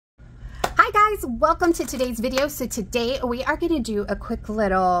guys, welcome to today's video. So today we are going to do a quick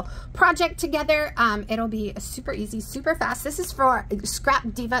little project together. It'll be super easy, super fast. This is for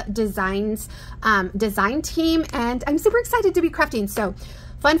Scrap Diva Designs design team, and I'm super excited to be crafting. So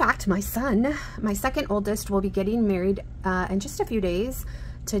fun fact, my son, my second oldest, will be getting married in just a few days.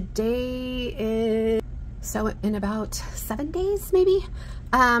 Today is, so in about 7 days maybe.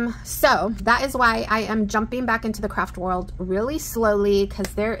 So that is why I am jumping back into the craft world really slowly, because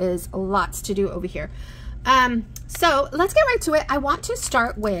there is lots to do over here. So let's get right to it. I want to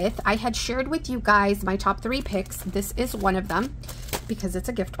start with, I had shared with you guys my top 3 picks. This is one of them because it's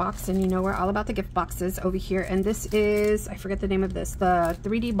a gift box, and you know we're all about the gift boxes over here. And this is, I forget the name of this, the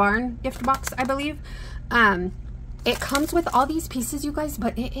 3D barn gift box, I believe. It comes with all these pieces, you guys,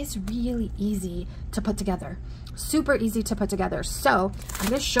 but it is really easy to put together. Super easy to put together. So I'm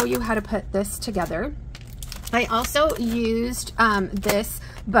going to show you how to put this together. I also used this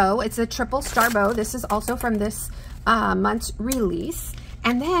bow. It's a triple star bow. This is also from this month's release.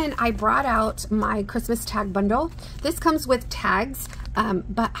 And then I brought out my Christmas tag bundle. This comes with tags,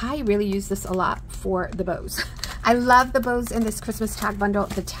 but I really use this a lot for the bows. I love the bows in this Christmas tag bundle.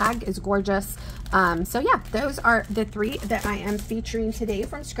 The tag is gorgeous. So yeah, those are the 3 that I am featuring today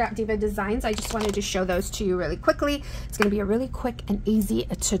from Scrap Diva Designs. I just wanted to show those to you really quickly. It's going to be a really quick and easy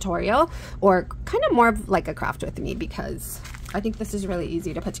tutorial, or kind of more of like a craft with me, because I think this is really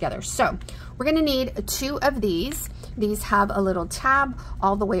easy to put together. So we're going to need 2 of these. These have a little tab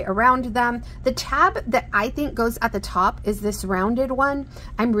all the way around them. The tab that I think goes at the top is this rounded one.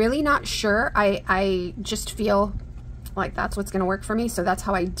 I'm really not sure. I just feel like that's what's going to work for me. So that's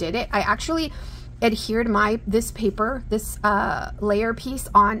how I did it. I actually adhered this paper, this layer piece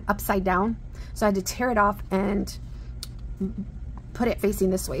on upside down. So I had to tear it off and put it facing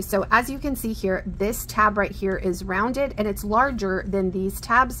this way. So as you can see here, this tab right here is rounded and it's larger than these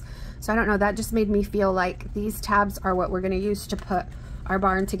tabs. So I don't know, that just made me feel like these tabs are what we're going to use to put our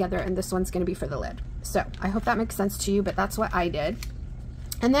barn together, and this one's going to be for the lid. So I hope that makes sense to you, but that's what I did.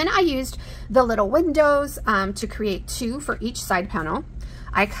 And then I used the little windows to create 2 for each side panel.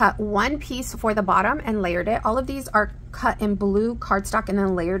 I cut 1 piece for the bottom and layered it. All of these are cut in blue cardstock and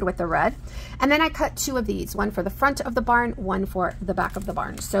then layered with the red. And then I cut 2 of these, 1 for the front of the barn, 1 for the back of the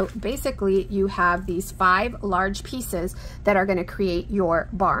barn. So basically you have these 5 large pieces that are going to create your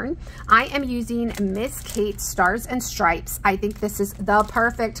barn. I am using Miss Kate Stars and Stripes. I think this is the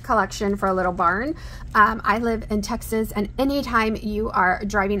perfect collection for a little barn. I live in Texas, and anytime you are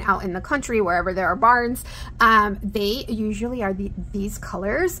driving out in the country, wherever there are barns, they usually are these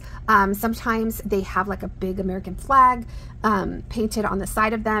colors. Sometimes they have like a big American flag painted on the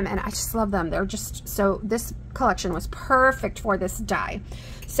side of them, and I just love them. They're just, so this collection was perfect for this die.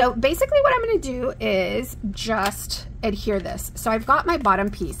 So basically what I'm going to do is just adhere this. So I've got my bottom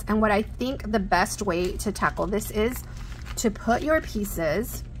piece, and what I think the best way to tackle this is to put your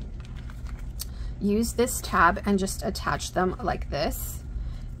pieces, use this tab and just attach them like this,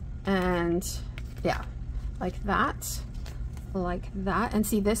 and yeah, like that. Like that. And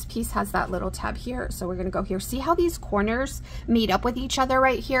see, this piece has that little tab here, so we're going to go here. See how these corners meet up with each other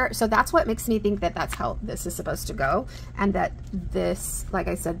right here? So that's what makes me think that that's how this is supposed to go, and that this, like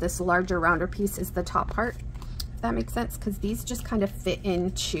I said, this larger rounder piece is the top part, if that makes sense, because these just kind of fit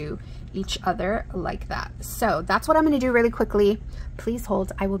into each other like that. So that's what I'm going to do really quickly. Please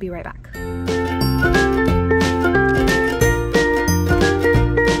hold, I will be right back.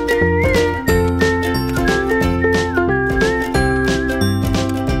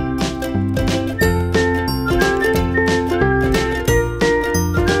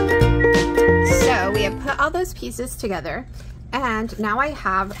 Pieces together, and now I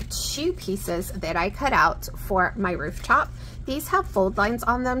have 2 pieces that I cut out for my rooftop. These have fold lines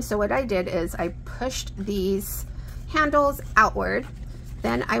on them, so what I did is I pushed these handles outward,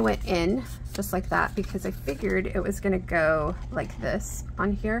 then I went in just like that because I figured it was gonna go like this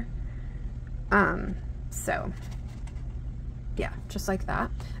on here. So yeah, just like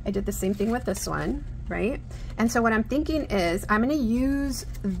that. I did the same thing with this one, right? And so what I'm thinking is I'm gonna use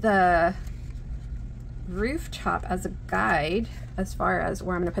the rooftop as a guide as far as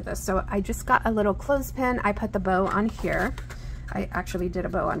where I'm going to put this. So I just got a little clothespin. I put the bow on here. I actually did a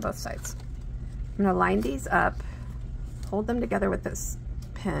bow on both sides. I'm going to line these up, hold them together with this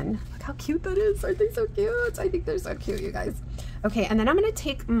pin. Look how cute that is. Aren't they so cute? I think they're so cute, you guys. Okay, and then I'm going to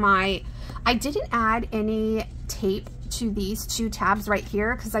take my, I didn't add any tape to these 2 tabs right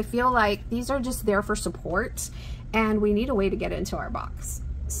here because I feel like these are just there for support and we need a way to get into our box.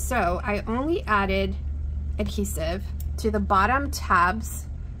 So I only added adhesive to the bottom tabs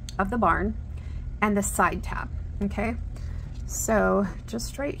of the barn and the side tab. Okay, so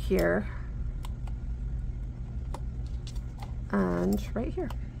just right here and right here.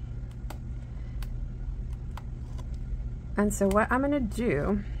 And so what I'm gonna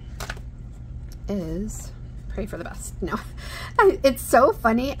do is pray for the best. No, it's so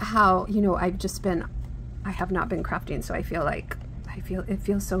funny how, you know, I have not been crafting, so I feel it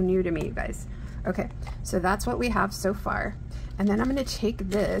feels so new to me, you guys. Okay, so that's what we have so far. And then I'm gonna take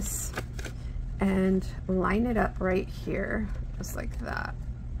this and line it up right here, just like that,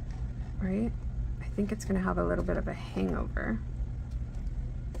 right? I think it's gonna have a little bit of a hangover,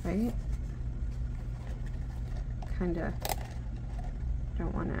 right? Kinda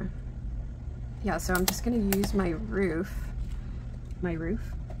don't wanna, yeah, so I'm just gonna use my roof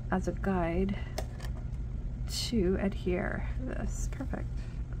as a guide to adhere this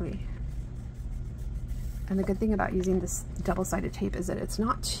perfectly. And the good thing about using this double-sided tape is that it's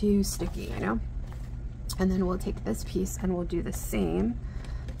not too sticky, you know? And then we'll take this piece and we'll do the same.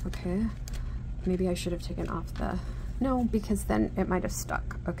 Okay, maybe I should have taken off the, no, because then it might have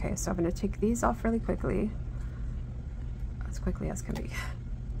stuck. Okay, so I'm gonna take these off really quickly as can be.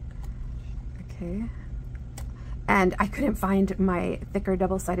 Okay, and I couldn't find my thicker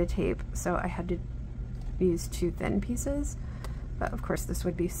double-sided tape, so I had to use 2 thin pieces. But of course this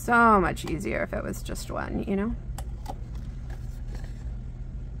would be so much easier if it was just one, you know?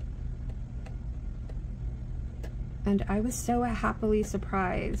 And I was so happily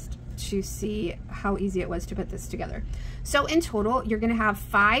surprised to see how easy it was to put this together. So in total, you're gonna have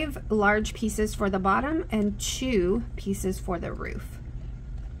 5 large pieces for the bottom and 2 pieces for the roof.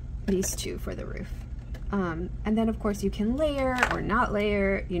 These 2 for the roof. And then of course you can layer or not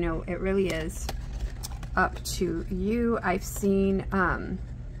layer, you know, it really is up to you. I've seen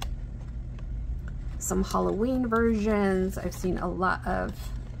some Halloween versions. I've seen a lot of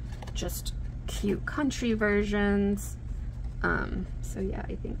just cute country versions. So yeah,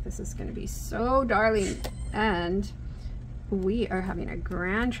 I think this is gonna be so darling. And we are having a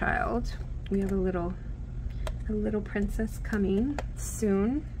grandchild. We have a little princess coming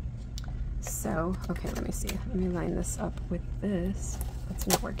soon. So, okay, let me see. Let me line this up with this. That's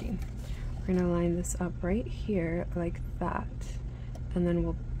not working. We're gonna line this up right here like that. And then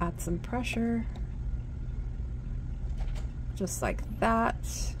we'll add some pressure. Just like that.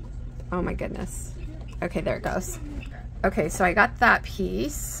 Oh my goodness. Okay, there it goes. Okay, so I got that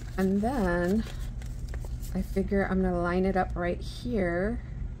piece, and then I figure I'm gonna line it up right here,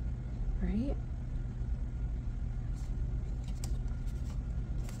 right?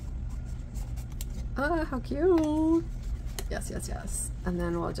 Ah, how cute. Yes, yes, yes. And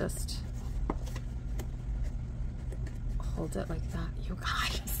then we'll just hold it like that. You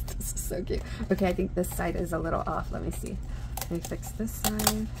guys, this is so cute. Okay, I think this side is a little off. Let me see. Let me fix this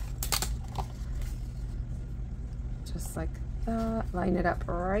side. Just like that. Line it up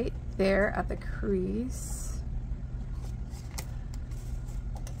right there at the crease.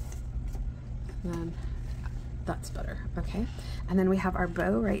 And then that's better. Okay. And then we have our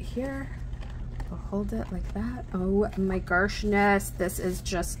bow right here. We'll hold it like that. Oh my goshness, this is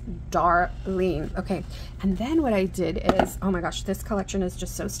just darling. Okay, and then what I did is, oh my gosh, this collection is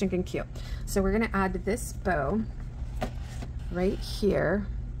just so stinking cute. So we're gonna add this bow right here.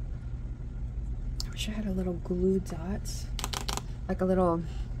 I wish I had a little glue dot, like a little,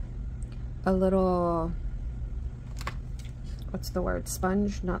 what's the word?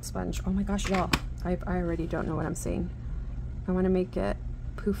 Sponge? Not sponge. Oh my gosh, y'all, I already don't know what I'm saying. I want to make it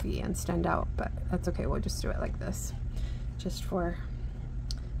poofy and stand out, but that's okay. We'll just do it like this, just for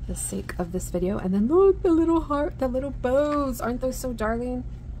the sake of this video. And then look, the little heart, the little bows. Aren't those so darling?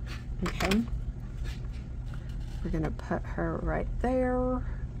 Okay. We're gonna put her right there.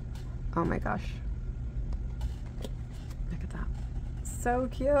 Oh my gosh. Look at that. So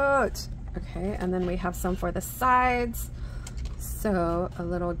cute. Okay, and then we have some for the sides. So a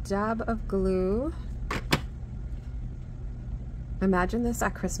little dab of glue. Imagine this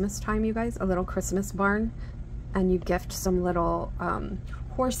at Christmas time, you guys, a little Christmas barn, and you gift some little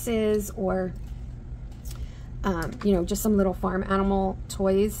horses or, you know, just some little farm animal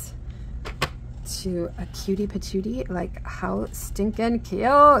toys to a cutie patootie. Like, how stinking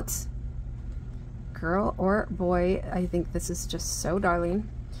cute. Girl or boy, I think this is just so darling.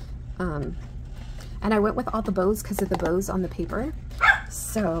 And I went with all the bows because of the bows on the paper.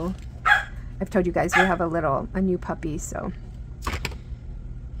 So I've told you guys we have a new puppy, so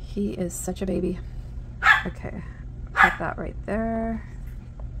he is such a baby. Okay, put that right there.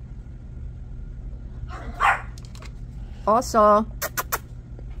 Also,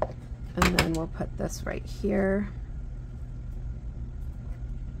 and then we'll put this right here.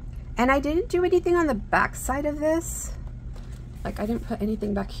 And I didn't do anything on the back side of this. Like, I didn't put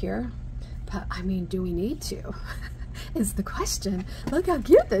anything back here, but I mean, do we need to? is the question. Look how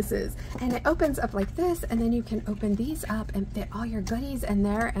cute this is. And it opens up like this, and then you can open these up and fit all your goodies in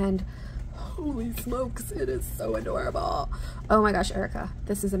there, and holy smokes, it is so adorable. Oh my gosh, Erica,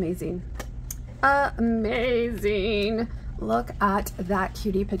 this is amazing. Amazing. Look at that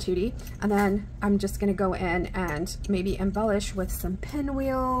cutie patootie. And then I'm just gonna go in and maybe embellish with some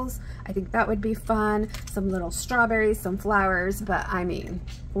pinwheels. I think that would be fun. Some little strawberries, some flowers, but I mean,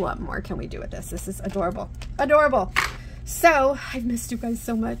 what more can we do with this? This is adorable, adorable. So I've missed you guys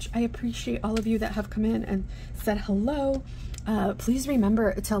so much. I appreciate all of you that have come in and said hello. Please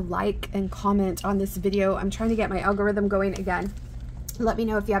remember to like and comment on this video. I'm trying to get my algorithm going again. Let me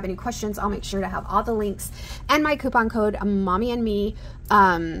know if you have any questions. I'll make sure to have all the links and my coupon code, Mommy and Me.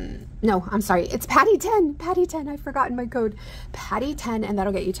 No, I'm sorry. It's Patty10. Patty10. I've forgotten my code. Patty10, and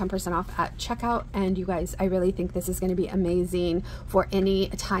that'll get you 10% off at checkout. And you guys, I really think this is going to be amazing for any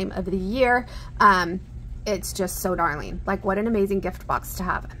time of the year. It's just so darling. Like, what an amazing gift box to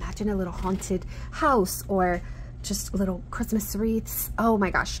have. Imagine a little haunted house, or just little Christmas wreaths. Oh my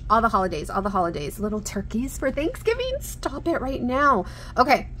gosh, all the holidays, all the holidays. Little turkeys for Thanksgiving. Stop it right now.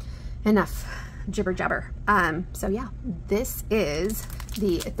 Okay, enough jibber jabber. So yeah, this is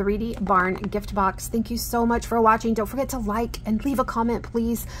the 3D Barn gift box. Thank you so much for watching. Don't forget to like and leave a comment,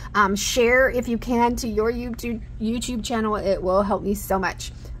 please. Share if you can to your YouTube channel. It will help me so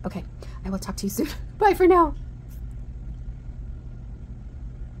much. Okay, I will talk to you soon. Bye for now.